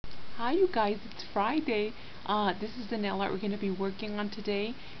Hi you guys, it's Friday. This is the nail art we're going to be working on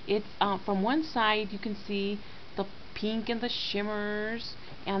today. It's from one side you can see the pink and the shimmers,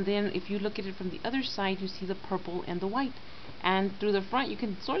 and then if you look at it from the other side you see the purple and the white, and through the front you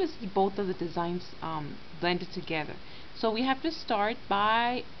can sort of see both of the designs blended together. So we have to start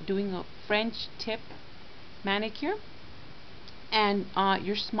by doing a French tip manicure, and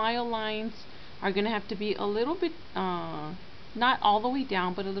your smile lines are going to have to be a little bit not all the way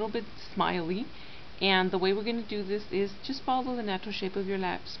down, but a little bit smiley. And the way we're going to do this is just follow the natural shape of your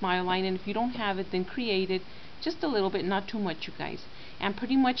smile line, and if you don't have it, then create it just a little bit, not too much, you guys. And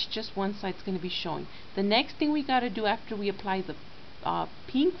pretty much just one side's going to be showing. The next thing we got to do after we apply the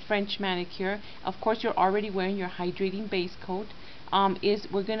pink French manicure, of course you're already wearing your hydrating base coat, is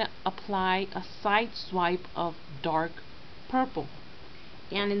we're going to apply a side swipe of dark purple.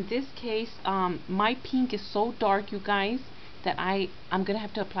 And in this case, my pink is so dark, you guys, that I'm going to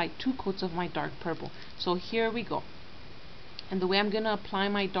have to apply 2 coats of my dark purple. So here we go. And the way I'm going to apply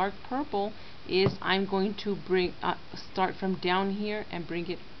my dark purple is I'm going to start from down here and bring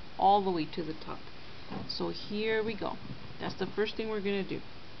it all the way to the top. So here we go. That's the first thing we're going to do.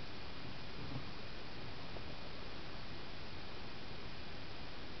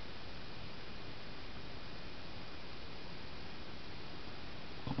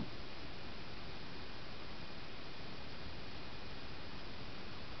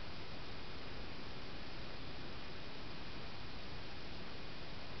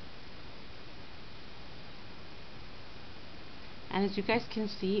 And as you guys can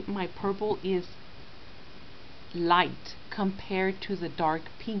see, my purple is light compared to the dark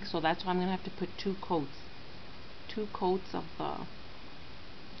pink, so that's why I'm gonna have to put 2 coats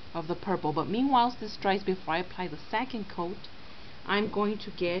of the purple. But meanwhile, this dries, before I apply the second coat, I'm going to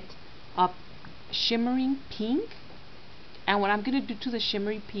get a shimmering pink, and what I'm gonna do to the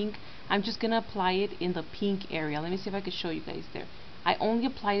shimmery pink, I'm just gonna apply it in the pink area. Let me see if I can show you guys there. I only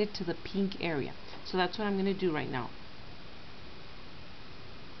applied it to the pink area, so that's what I'm gonna do right now.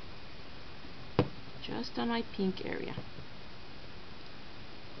 Just on my pink area,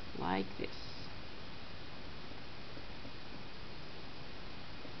 like this.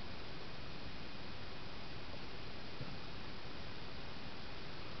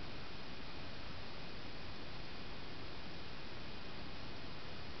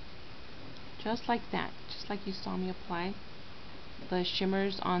 Just like that, just like you saw me apply the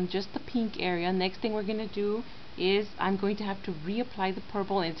shimmers on just the pink area. Next thing we're going to do is I'm going to have to reapply the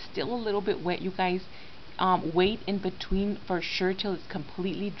purple, and it's still a little bit wet, you guys. Wait in between for sure till it's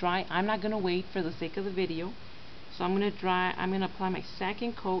completely dry. I'm not going to wait for the sake of the video, so I'm going to apply my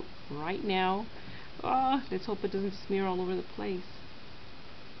second coat right now. Let's hope it doesn't smear all over the place.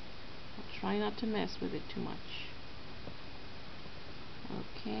 I'll try not to mess with it too much.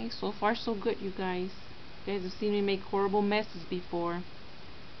 Okay, so far so good, you guys. You guys have seen me make horrible messes before.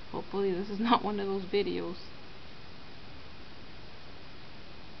 Hopefully this is not one of those videos.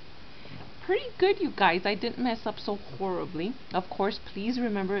 Pretty good, you guys. I didn't mess up so horribly. Of course, please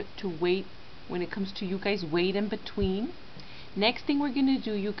remember to wait when it comes to you guys. Wait in between. Next thing we're going to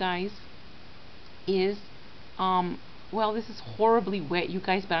do, you guys, is well, this is horribly wet, you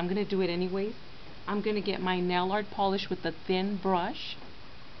guys, but I'm going to do it anyways. I'm going to get my nail art polish with a thin brush,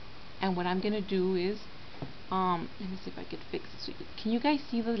 and what I'm going to do is let me see if I could fix it. So can you guys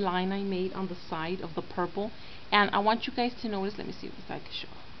see the line I made on the side of the purple? And I want you guys to notice, let me see if I can show.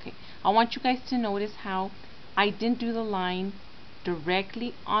 Okay, I want you guys to notice how I didn't do the line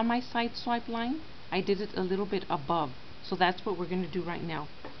directly on my side swipe line. I did it a little bit above. So that's what we're going to do right now.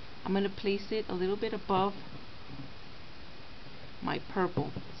 I'm going to place it a little bit above my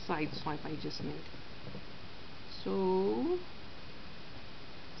purple side swipe I just made. So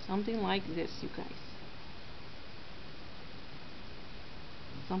something like this, you guys.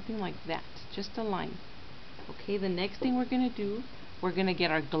 Something like that, just a line. Okay, the next thing we're going to do, we're going to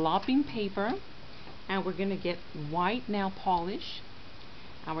get our glopping paper, and we're going to get white nail polish,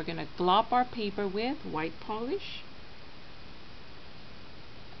 and we're going to glop our paper with white polish.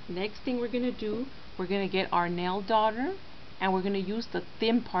 Next thing we're going to do, we're going to get our nail daughter, and we're going to use the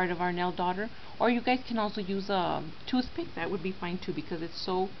thin part of our nail daughter, or you guys can also use a toothpick. That would be fine too, because it's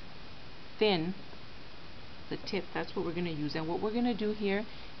so thin, the tip. That's what we're going to use. And what we're going to do here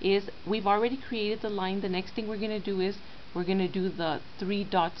is, we've already created the line. The next thing we're going to do is we're going to do the 3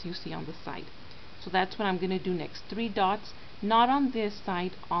 dots you see on the side. So that's what I'm going to do next. 3 dots, not on this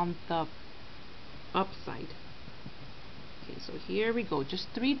side, on the up side. Okay, so here we go, just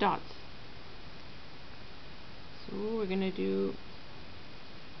 3 dots. So we're going to do,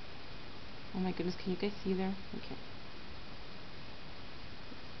 oh my goodness, can you guys see there? Okay.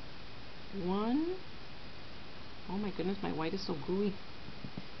 1. Oh my goodness, my white is so gooey.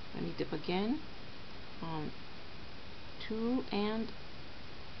 Let me dip again. 2 and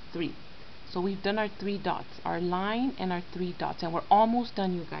 3. So we've done our 3 dots, our line and our 3 dots, and we're almost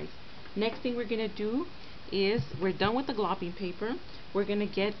done, you guys. Next thing we're going to do is, we're done with the glopping paper. We're going to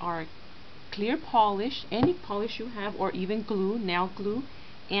get our clear polish, any polish you have, or even glue, nail glue,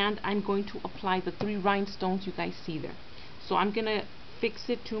 and I'm going to apply the 3 rhinestones you guys see there. So I'm going to fix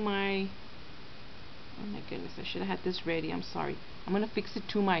it to my, oh my goodness, I should have had this ready, I'm sorry. I'm going to fix it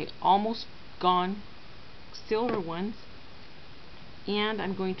to my almost gone silver ones, and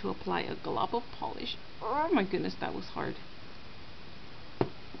I'm going to apply a glop of polish. Oh my goodness, that was hard.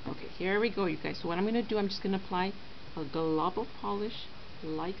 Okay, here we go, you guys. So what I'm going to do, I'm just going to apply a glop of polish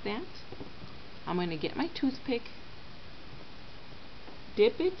like that. I'm going to get my toothpick,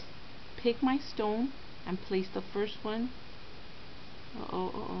 dip it, pick my stone, and place the first one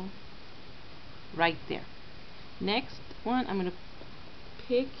right there. Next one, I'm going to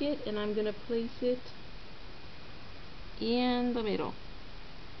pick it and I'm going to place it in the middle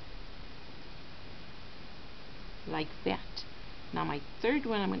like that. Now my third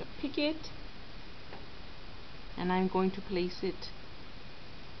one, I'm going to pick it and I'm going to place it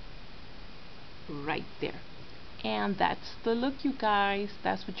right there. And that's the look, you guys.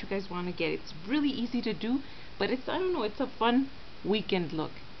 That's what you guys want to get. It's really easy to do, but it's, I don't know, it's a fun weekend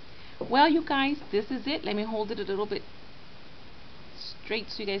look. Well, you guys, this is it. Let me hold it a little bit straight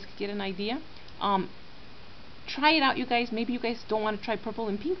so you guys can get an idea. Try it out, you guys. Maybe you guys don't want to try purple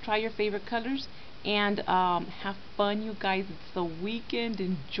and pink. Try your favorite colors and have fun, you guys. It's the weekend.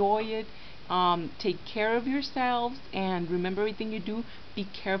 Enjoy it. Take care of yourselves and remember everything you do. Be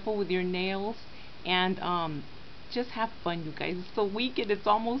careful with your nails and just have fun, you guys. It's the weekend. It's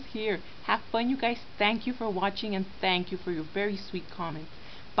almost here. Have fun, you guys. Thank you for watching and thank you for your very sweet comments.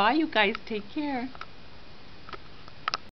 Bye, you guys. Take care.